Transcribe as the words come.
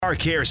Car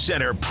Care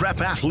Center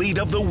Prep Athlete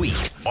of the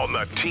Week on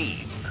the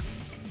team.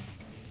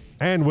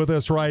 And with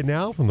us right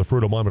now from the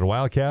Fruita Monument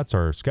Wildcats,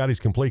 our Scotty's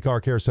Complete Car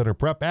Care Center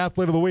Prep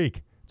Athlete of the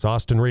Week. It's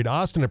Austin Reed.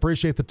 Austin,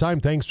 appreciate the time.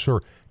 Thanks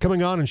for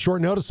coming on in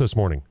short notice this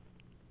morning.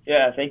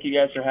 Yeah, thank you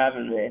guys for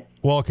having me.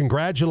 Well,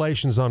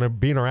 congratulations on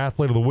being our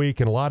Athlete of the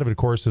Week, and a lot of it, of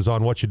course, is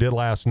on what you did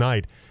last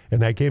night. In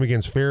that game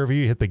against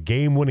Fairview, you hit the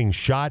game-winning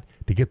shot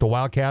to get the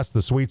Wildcats to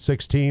the Sweet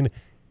 16.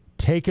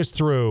 Take us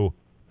through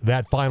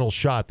that final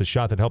shot, the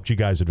shot that helped you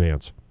guys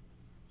advance.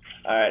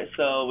 All right,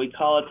 so we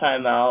call a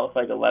timeout with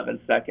like 11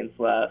 seconds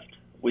left.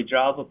 We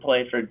draw up a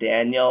play for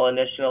Daniel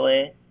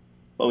initially,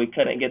 but we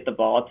couldn't get the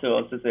ball to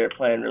him since they were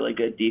playing really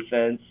good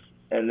defense.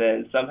 And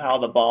then somehow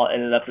the ball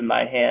ended up in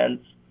my hands,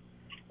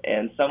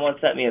 and someone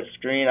sent me a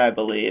screen, I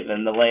believe,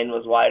 and the lane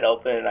was wide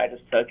open, and I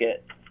just took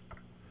it.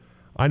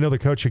 I know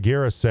that Coach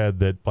Aguirre said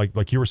that,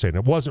 like you were saying,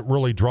 it wasn't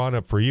really drawn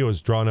up for you, it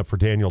was drawn up for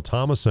Daniel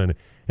Thomason,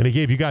 and he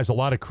gave you guys a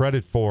lot of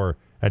credit for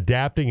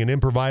adapting and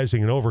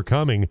improvising and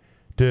overcoming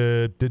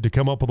to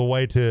come up with a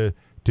way to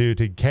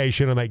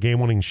cash in on that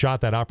game-winning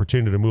shot, that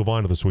opportunity to move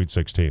on to the Sweet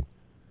 16.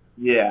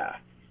 Yeah.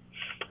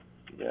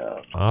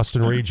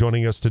 Austin Reed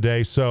joining us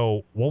today.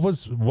 So what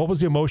was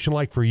the emotion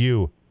like for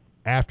you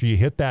after you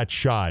hit that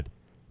shot,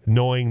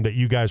 knowing that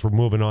you guys were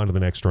moving on to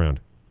the next round?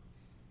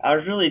 I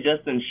was really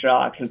just in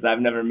shock because I've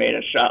never made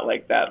a shot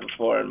like that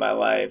before in my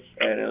life,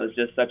 and it was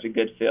just such a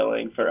good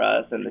feeling for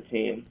us and the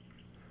team.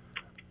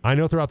 I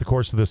know throughout the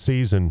course of the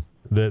season,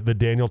 the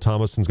Daniel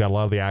Thomason's got a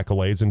lot of the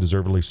accolades, and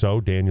deservedly so.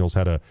 Daniel's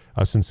had a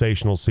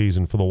sensational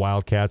season for the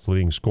Wildcats,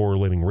 leading scorer,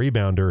 leading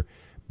rebounder.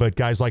 But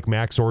guys like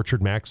Max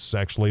Orchard, Max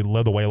actually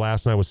led the way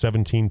last night with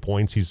 17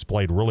 points. He's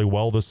played really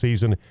well this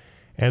season.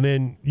 And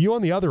then you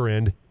on the other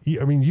end,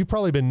 you've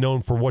probably been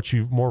known for what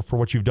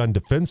you've done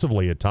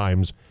defensively at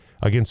times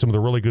against some of the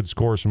really good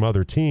scores from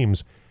other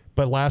teams.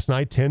 But last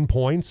night, 10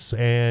 points,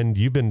 and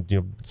you've been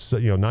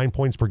 9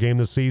 points per game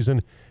this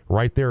season.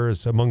 Right there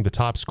is among the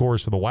top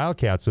scorers for the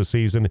Wildcats this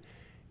season.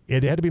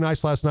 It had to be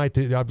nice last night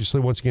to obviously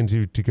once again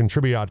to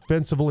contribute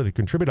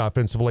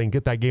offensively and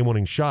get that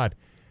game-winning shot.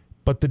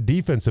 But the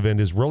defensive end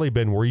has really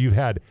been where you've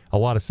had a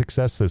lot of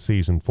success this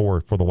season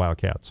for the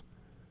Wildcats.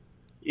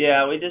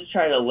 Yeah, we just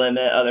try to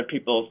limit other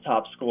people's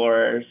top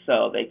scorers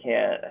so they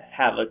can't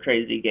have a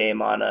crazy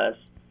game on us.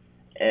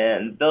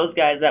 And those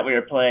guys that we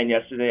were playing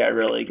yesterday are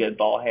really good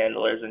ball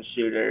handlers and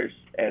shooters,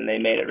 and they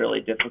made it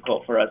really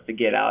difficult for us to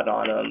get out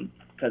on them.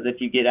 Because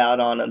if you get out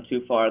on them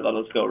too far, they'll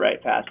just go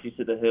right past you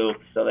to the hoop.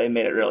 So they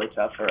made it really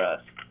tough for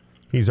us.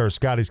 He's our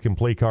Scotty's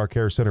Complete Car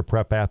Care Center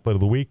Prep Athlete of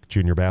the Week,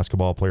 junior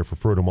basketball player for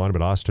Fruita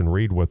Monument, Austin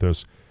Reed with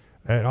us.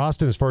 And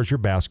Austin, as far as your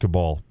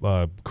basketball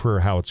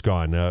career, how it's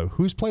gone,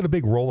 who's played a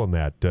big role in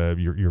that?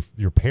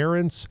 Your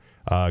parents,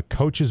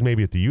 coaches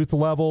maybe at the youth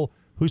level?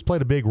 Who's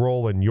played a big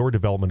role in your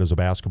development as a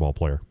basketball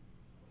player?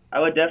 I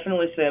would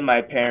definitely say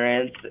my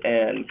parents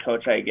and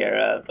Coach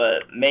Aguirre,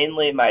 but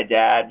mainly my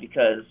dad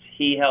because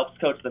he helps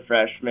coach the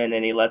freshmen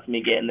and he lets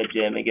me get in the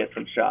gym and get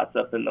some shots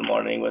up in the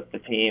morning with the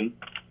team.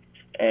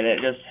 And it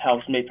just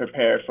helps me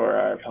prepare for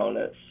our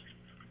opponents.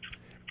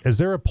 Is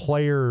there a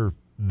player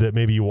that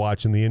maybe you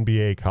watch in the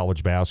NBA,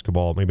 college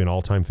basketball, maybe an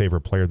all-time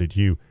favorite player that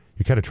you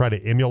kind of try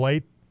to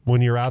emulate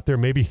when you're out there,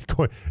 maybe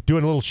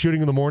doing a little shooting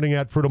in the morning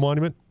at Fruita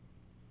Monument?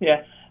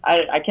 Yeah.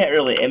 I can't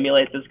really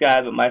emulate this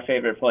guy, but my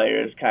favorite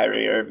player is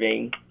Kyrie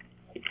Irving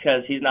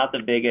because he's not the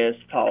biggest,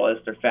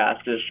 tallest, or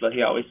fastest, but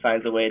he always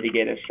finds a way to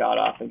get his shot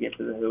off and get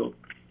to the hoop.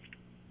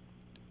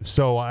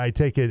 So I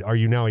take it, are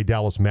you now a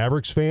Dallas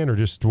Mavericks fan or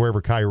just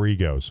wherever Kyrie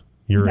goes?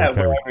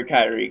 Wherever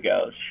Kyrie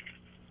goes.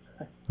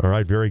 All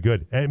right, very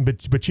good.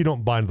 But you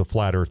don't buy into the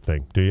flat earth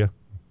thing, do you?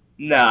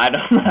 No, I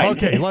don't.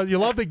 Okay, you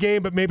love the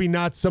game, but maybe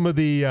not some of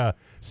the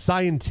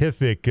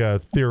scientific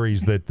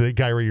theories that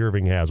Kyrie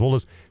Irving has. We'll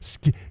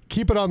just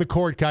keep it on the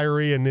court,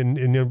 Kyrie, and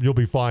you'll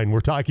be fine. We're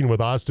talking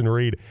with Austin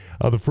Reed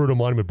of the Fruita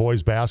Monument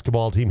boys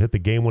basketball team. Hit the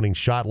game-winning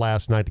shot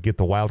last night to get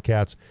the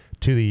Wildcats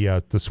to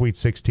the Sweet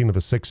 16 of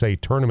the 6A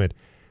tournament.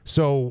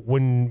 So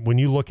when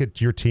you look at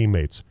your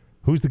teammates,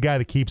 who's the guy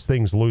that keeps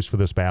things loose for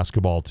this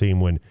basketball team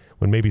when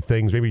maybe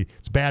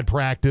it's bad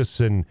practice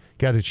and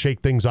got to shake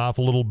things off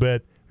a little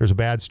bit? There's a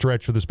bad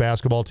stretch for this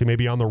basketball team,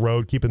 maybe on the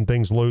road, keeping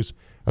things loose.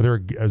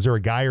 Is there a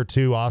guy or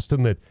two,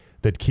 Austin,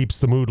 that keeps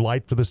the mood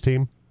light for this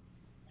team?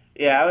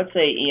 Yeah, I would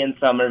say Ian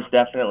Summers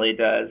definitely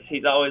does.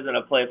 He's always in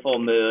a playful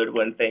mood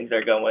when things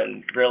are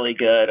going really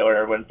good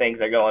or when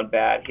things are going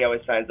bad. He always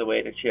finds a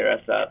way to cheer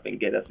us up and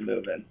get us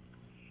moving.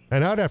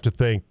 And I'd have to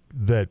think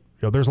that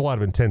there's a lot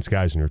of intense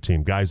guys in your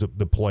team, guys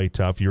that play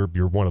tough. You're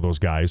one of those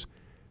guys.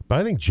 But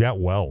I think Jet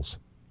Wells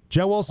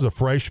is a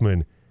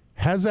freshman,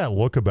 has that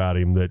look about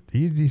him that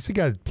he's a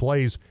guy that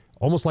plays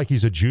almost like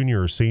he's a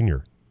junior or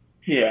senior.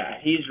 Yeah,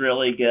 he's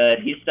really good.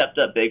 He stepped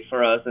up big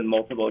for us in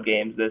multiple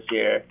games this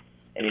year,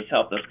 and he's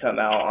helped us come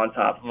out on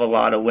top of a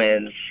lot of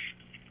wins,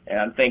 and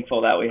I'm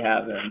thankful that we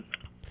have him.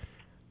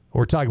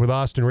 We're talking with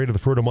Austin Reed of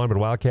the Fruita Monument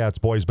Wildcats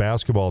boys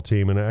basketball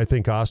team, and I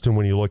think, Austin,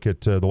 when you look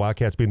at the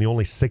Wildcats being the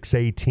only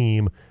 6A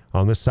team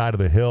on this side of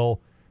the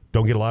hill,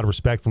 don't get a lot of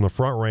respect from the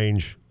Front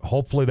Range.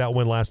 Hopefully that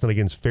win last night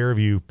against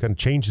Fairview kind of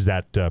changes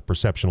that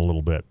perception a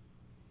little bit.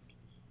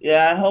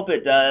 Yeah, I hope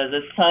it does.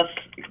 It's tough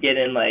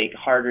getting like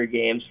harder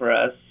games for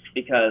us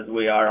because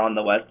we are on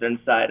the western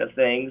side of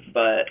things,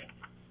 but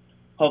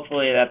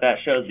hopefully that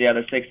shows the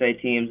other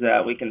 6A teams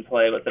that we can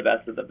play with the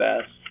best of the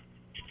best.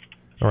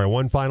 All right,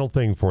 one final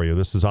thing for you.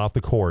 This is off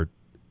the court.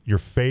 Your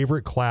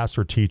favorite class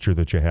or teacher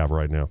that you have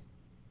right now?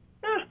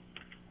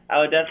 I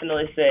would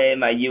definitely say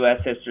my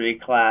U.S. history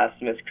class,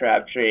 Miss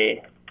Crabtree.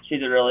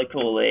 She's a really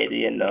cool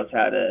lady and knows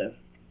how to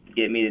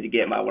get me to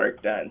get my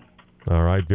work done. All right.